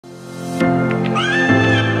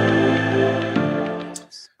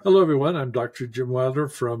Hello, everyone. I'm Dr. Jim Wilder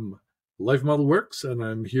from Life Model Works, and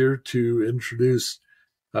I'm here to introduce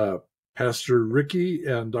uh, Pastor Ricky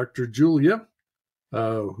and Dr. Julia,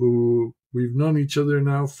 who we've known each other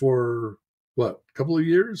now for, what, a couple of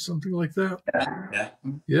years, something like that? Yeah.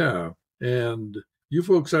 Yeah. And you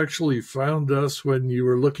folks actually found us when you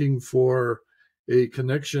were looking for a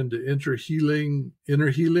connection to inner healing,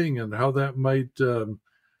 and how that might uh,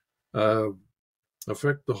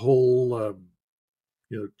 affect the whole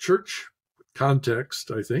church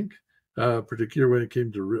context, I think, particularly when it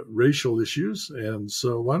came to racial issues. And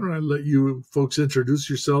so, why don't I let you folks introduce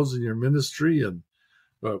yourselves and your ministry? And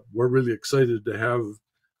we're really excited to have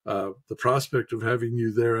the prospect of having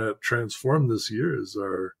you there at Transform this year as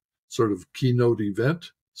our sort of keynote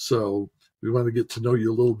event. So, we want to get to know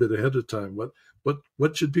you a little bit ahead of time.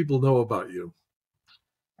 What should people know about you?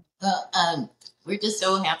 Well, we're just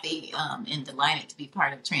so happy and delighted to be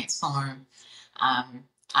part of Transform.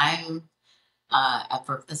 I'm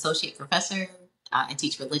associate professor. I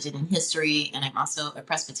teach religion and history, and I'm also a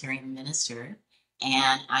Presbyterian minister.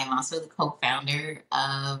 And I'm also the co-founder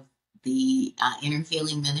of the inner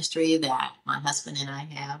healing ministry that my husband and I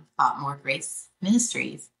have called More Grace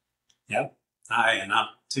Ministries. Yep. Hi, and I'm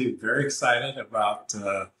too very excited about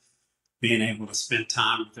being able to spend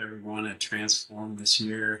time with everyone at Transform this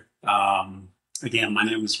year. Again, my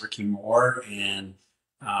name is Ricky Moore, and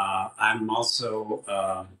I'm also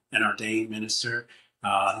an ordained minister,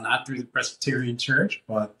 not through the Presbyterian Church,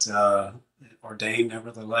 but ordained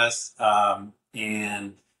nevertheless.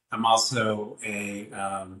 And I'm also a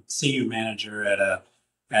senior manager at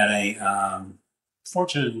a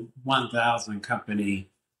Fortune 1000 company,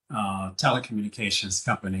 telecommunications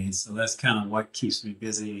companies. So that's kind of what keeps me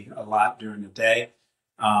busy a lot during the day.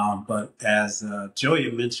 But as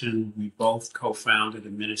Julia mentioned, we both co-founded a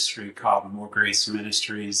ministry called More Grace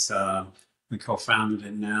Ministries. We co-founded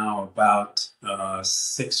it now about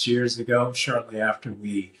 6 years ago, shortly after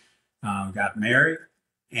we got married.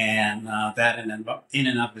 And that in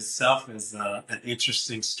and of itself is an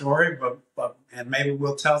interesting story, but and maybe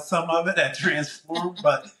we'll tell some of it at Transform.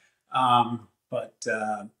 But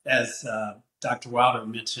as Dr. Wilder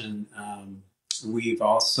mentioned, we've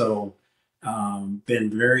also been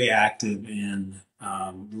very active in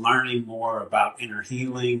learning more about inner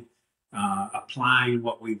healing, applying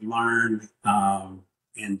what we've learned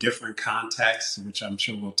in different contexts, which I'm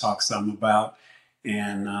sure we'll talk some about.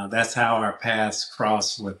 And that's how our paths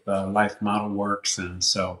cross with Life Model Works. And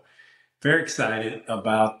so, very excited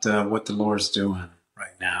about what the Lord's doing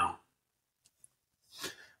right now.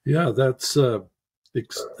 Yeah, that's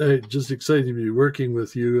just exciting to be working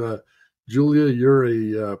with you. Julia, you're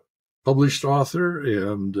a published author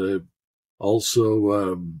and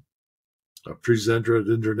also a presenter at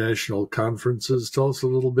international conferences. Tell us a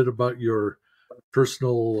little bit about your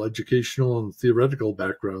personal, educational, and theoretical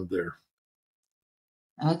background there.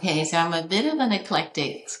 Okay, so I'm a bit of an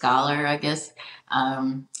eclectic scholar, I guess.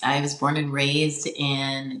 I was born and raised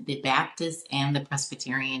in the Baptist and the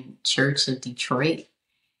Presbyterian Church of Detroit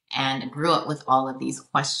and grew up with all of these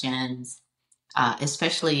questions,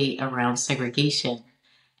 especially around segregation.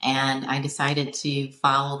 And I decided to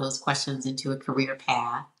follow those questions into a career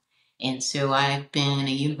path. And so I've been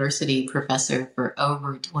a university professor for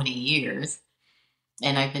over 20 years.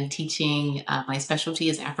 And I've been teaching, my specialty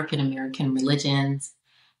is African American religions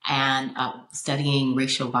and studying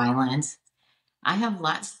racial violence. I have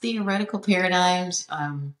lots of theoretical paradigms.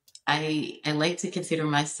 I like to consider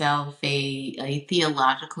myself a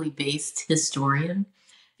theologically based historian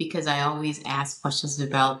because I always ask questions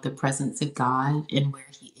about the presence of God and where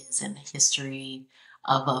He is in the history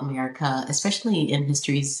of America, especially in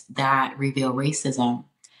histories that reveal racism.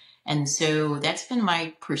 And so that's been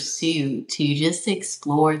my pursuit to just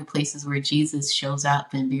explore the places where Jesus shows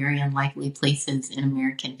up in very unlikely places in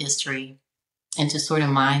American history and to sort of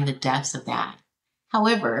mine the depths of that.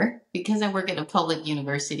 However, because I work at a public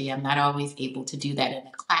university, I'm not always able to do that in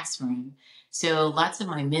a classroom. So lots of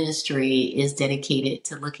my ministry is dedicated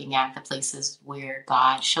to looking at the places where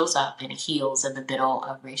God shows up and heals in the middle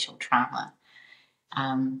of racial trauma.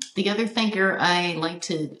 The other thinker I like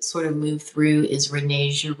to sort of move through is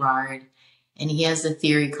Rene Girard, and he has a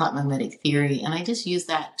theory called mimetic theory, and I just use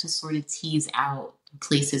that to sort of tease out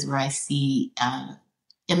places where I see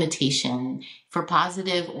imitation for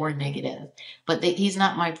positive or negative. But he's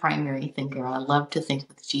not my primary thinker. I love to think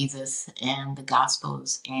with Jesus and the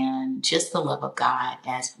Gospels and just the love of God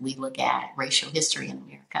as we look at racial history in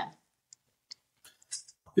America.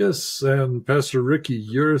 Yes, and Pastor Ricky,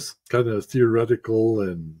 your kind of theoretical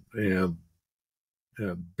and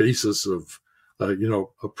basis of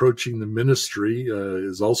approaching the ministry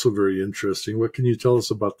is also very interesting. What can you tell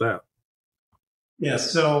us about that? Yeah,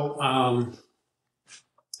 so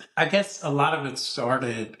I guess a lot of it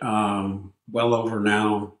started well over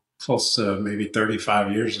now, close to maybe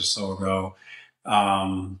 35 years or so ago.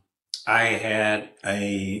 I had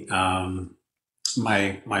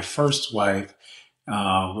my first wife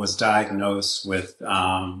was diagnosed with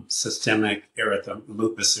systemic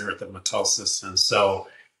lupus erythematosus, and so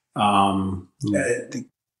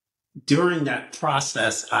during that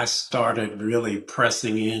process, I started really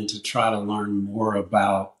pressing in to try to learn more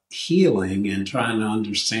about healing and trying to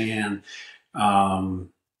understand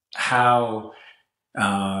how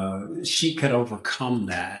she could overcome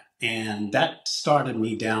that. And that started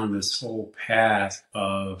me down this whole path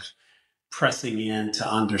of pressing in to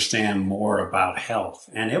understand more about health.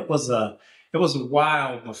 And it was a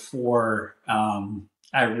while before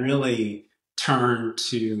I really turned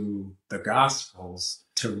to the Gospels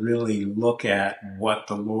to really look at what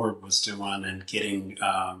the Lord was doing and getting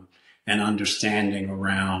an understanding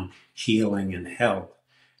around healing and health.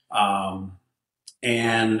 My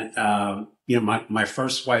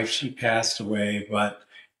first wife, she passed away, but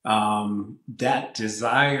that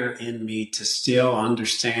desire in me to still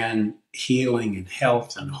understand healing and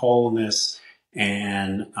health and wholeness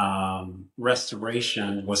and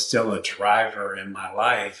restoration was still a driver in my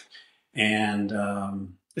life. And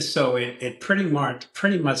so it pretty much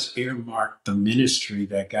earmarked the ministry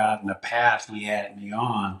that God and the path He had me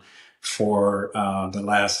on for the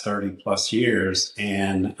last 30 plus years.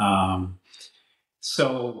 And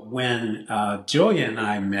so when Julia and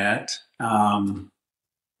I met,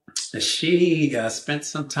 she spent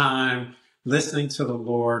some time listening to the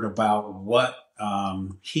Lord about what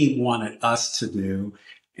He wanted us to do.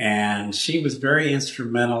 And she was very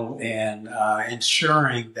instrumental in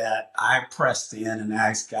ensuring that I pressed in and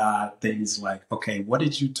asked God things like, okay, what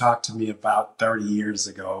did you talk to me about 30 years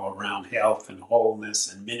ago around health and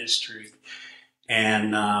wholeness and ministry?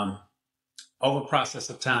 And over a process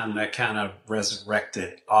of time, that kind of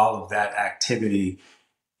resurrected all of that activity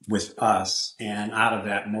with us. And out of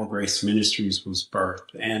that, More Grace Ministries was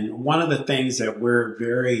birthed. And one of the things that we're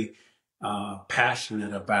very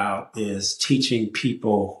passionate about is teaching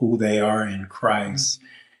people who they are in Christ,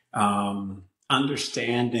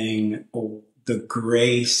 understanding the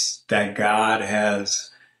grace that God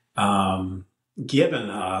has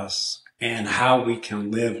given us and how we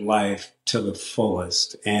can live life to the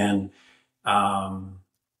fullest. And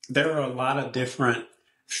there are a lot of different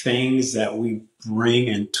things that we bring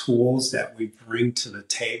and tools that we bring to the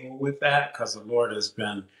table with that, because the Lord has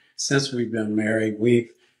been, since we've been married,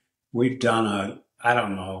 we've done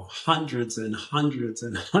hundreds and hundreds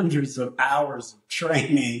and hundreds of hours of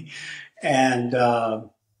training and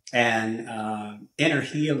inner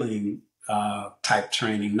healing type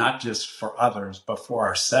training, not just for others, but for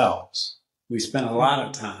ourselves. We spend a lot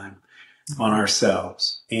of time on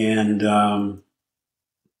ourselves. And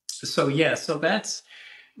so that's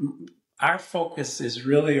our focus is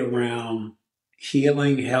really around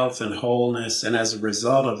healing, health, and wholeness. And as a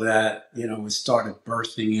result of that, we started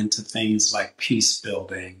birthing into things like peace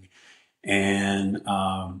building and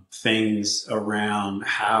things around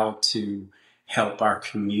how to help our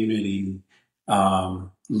community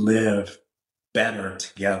live better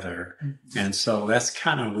together. Mm-hmm. And so that's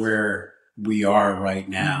kind of where we are right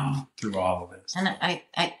now through all of this. And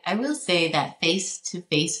I will say that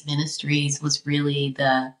face-to-face ministries was really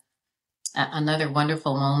another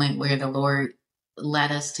wonderful moment where the Lord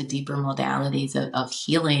led us to deeper modalities of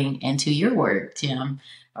healing, and to your work, Tim,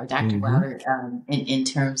 or Dr. Wilder, in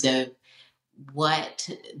terms of what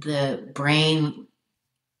the brain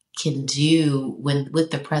can do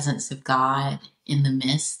with the presence of God in the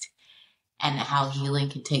midst, and how healing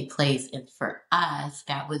can take place. And for us,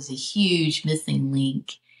 that was a huge missing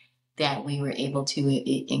link that we were able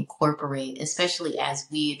to incorporate, especially as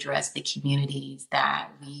we address the communities that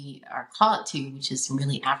we are called to, which is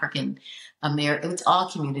really African American. It's all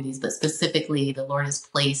communities, but specifically the Lord has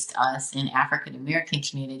placed us in African American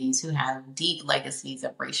communities who have deep legacies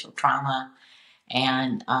of racial trauma,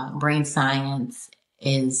 and brain science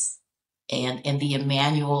and the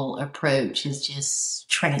Emmanuel approach is just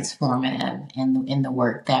transformative in the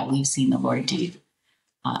work that we've seen the Lord do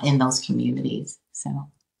in those communities. So.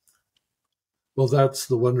 Well, that's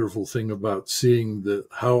the wonderful thing about seeing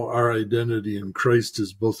how our identity in Christ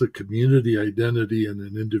is both a community identity and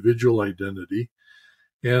an individual identity.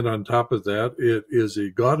 And on top of that, it is a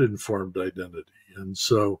God-informed identity. And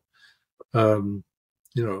so, in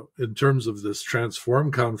terms of this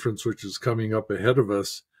Transform Conference, which is coming up ahead of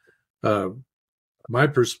us, my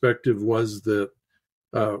perspective was that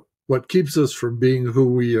what keeps us from being who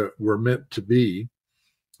we were meant to be,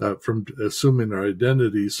 from assuming our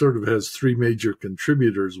identity, sort of has three major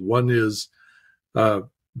contributors. One is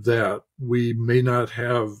that we may not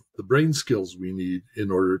have the brain skills we need in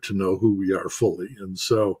order to know who we are fully. And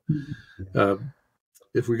so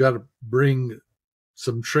if we got to bring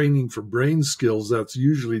some training for brain skills, that's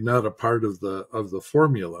usually not a part of the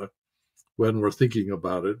formula when we're thinking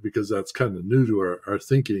about it, because that's kind of new to our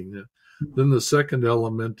thinking. Then the second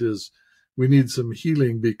element is we need some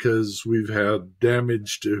healing because we've had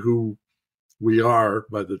damage to who we are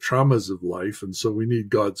by the traumas of life. And so we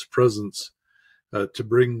need God's presence to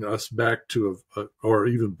bring us back to, or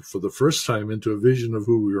even for the first time, into a vision of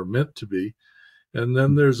who we were meant to be. And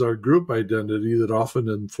then there's our group identity that often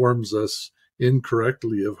informs us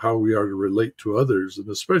incorrectly of how we are to relate to others. And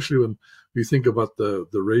especially when we think about the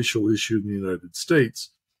racial issue in the United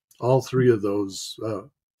States, all three of those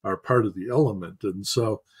are part of the element. And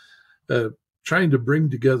so trying to bring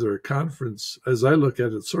together a conference, as I look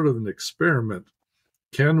at it, sort of an experiment.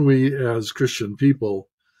 Can we, as Christian people,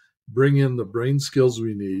 bring in the brain skills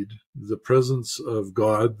we need, the presence of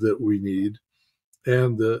God that we need,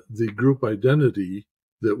 and the group identity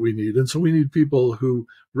that we need? And so we need people who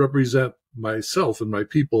represent myself and my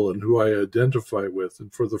people and who I identify with.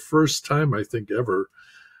 And for the first time, I think ever,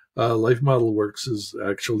 Life Model Works is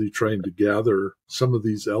actually trying to gather some of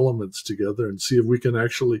these elements together and see if we can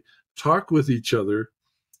actually talk with each other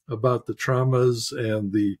about the traumas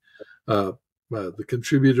and the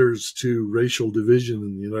contributors to racial division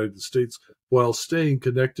in the United States while staying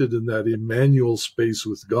connected in that Emmanuel space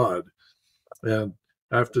with God. And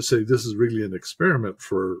I have to say, this is really an experiment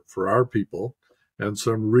for our people. And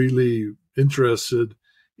so I'm really interested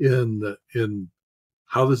in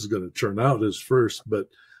how this is going to turn out as first, but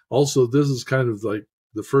also this is kind of like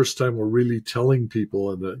the first time we're really telling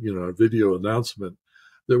people in a video announcement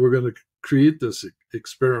that we're going to create this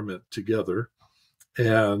experiment together.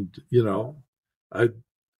 And,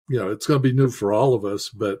 it's going to be new for all of us,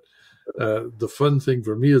 but the fun thing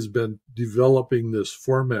for me has been developing this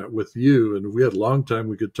format with you. And if we had a long time,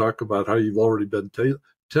 we could talk about how you've already been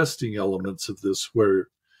testing elements of this where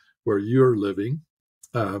you're living.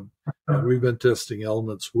 We've been testing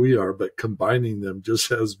elements we are, but combining them just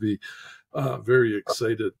has me very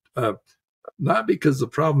excited. Not because the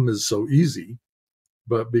problem is so easy,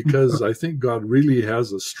 but because I think God really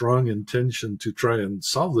has a strong intention to try and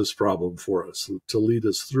solve this problem for us, to lead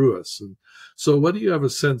us through us. And so what do you have a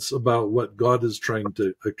sense about what God is trying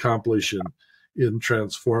to accomplish in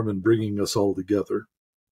Transform and bringing us all together?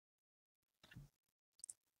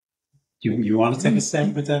 You want to take a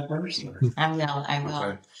stab at that first? I will.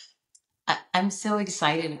 Okay. I'm so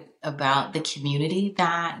excited about the community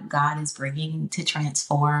that God is bringing to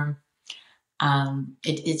Transform.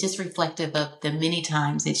 It's just reflective of the many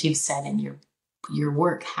times that you've said in your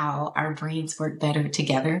work how our brains work better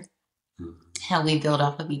together, how we build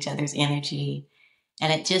off of each other's energy.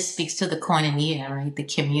 And it just speaks to the koinonia, right? The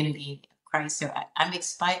community of Christ. So I'm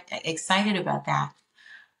excited about that.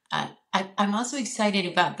 I'm also excited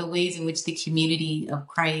about the ways in which the community of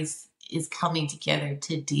Christ is coming together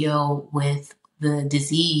to deal with the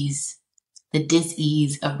disease of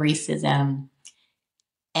racism,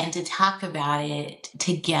 and to talk about it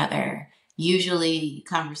together. Usually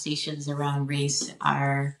conversations around race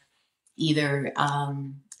are either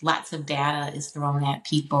lots of data is thrown at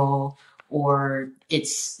people, or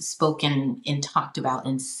it's spoken and talked about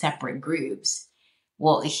in separate groups.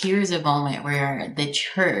 Well, here's a moment where the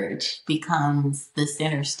church becomes the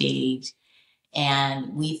center stage,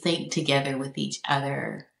 and we think together with each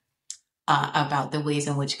other about the ways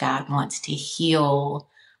in which God wants to heal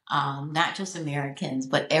not just Americans,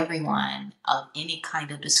 but everyone of any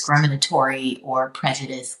kind of discriminatory or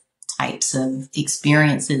prejudice types of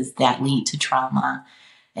experiences that lead to trauma.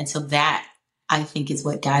 And so that, I think, is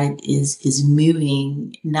what God is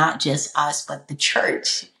moving, not just us, but the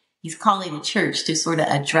church. He's calling the church to sort of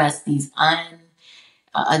address these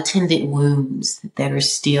unattended wounds that are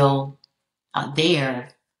still there,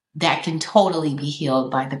 that can totally be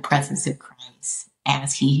healed by the presence of Christ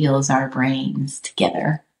as he heals our brains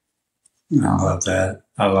together. I love that.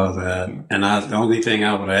 And the only thing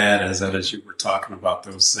I would add is that as you were talking about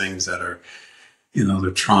those things that are, the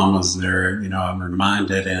traumas there, I'm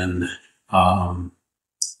reminded in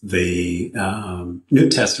the New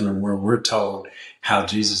Testament where we're told how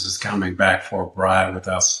Jesus is coming back for a bride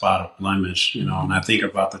without spot or blemish, and I think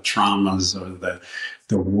about the traumas or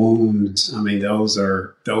the wounds. I mean, those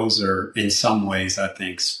are in some ways, I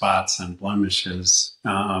think, spots and blemishes.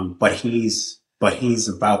 But he's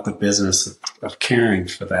about the business of caring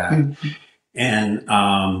for that. Mm-hmm.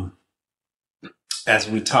 And as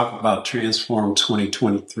we talk about Transform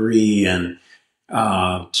 2023 and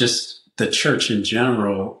just the church in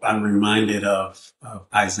general, I'm reminded of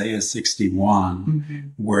Isaiah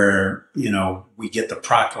 61, where, we get the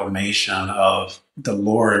proclamation of the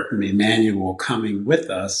Lord Emmanuel coming with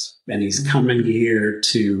us, and he's coming here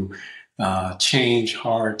to change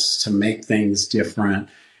hearts, to make things different,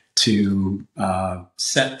 to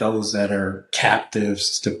set those that are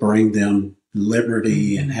captives, to bring them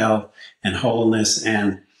liberty and health and wholeness.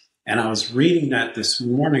 And I was reading that this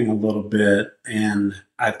morning a little bit, and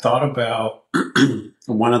I thought about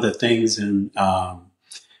one of the things in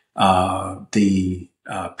the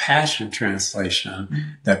Passion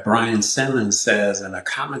Translation that Brian Simmons says in a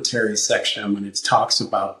commentary section when it talks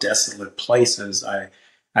about desolate places.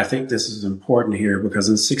 I think this is important here because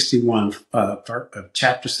in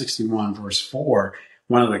chapter 61, verse 4,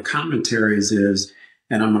 one of the commentaries is,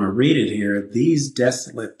 and I'm going to read it here, these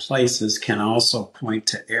desolate places can also point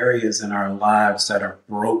to areas in our lives that are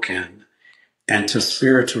broken and to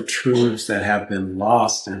spiritual truths that have been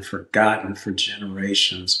lost and forgotten for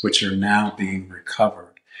generations, which are now being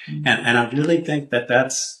recovered. And I really think that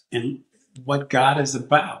that's in what God is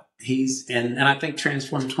about. And I think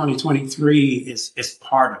Transform 2023 is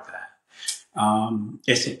part of that.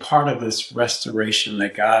 It's a part of this restoration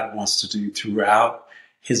that God wants to do throughout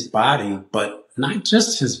his body, but not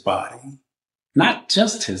just his body.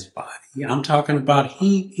 I'm talking about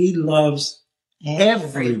he loves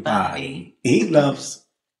everybody. He loves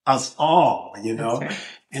us all, Right.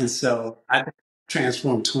 And so I think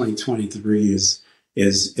Transform 2023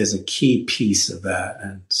 is a key piece of that.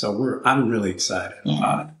 And so I'm really excited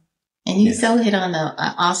about it. And you so hit on an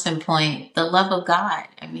awesome point, the love of God.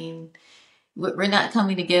 I mean, we're not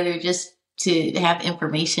coming together just to have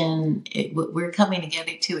information. We're coming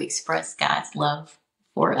together to express God's love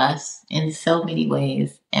for us in so many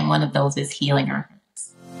ways. And one of those is healing our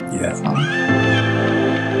hearts. Yeah.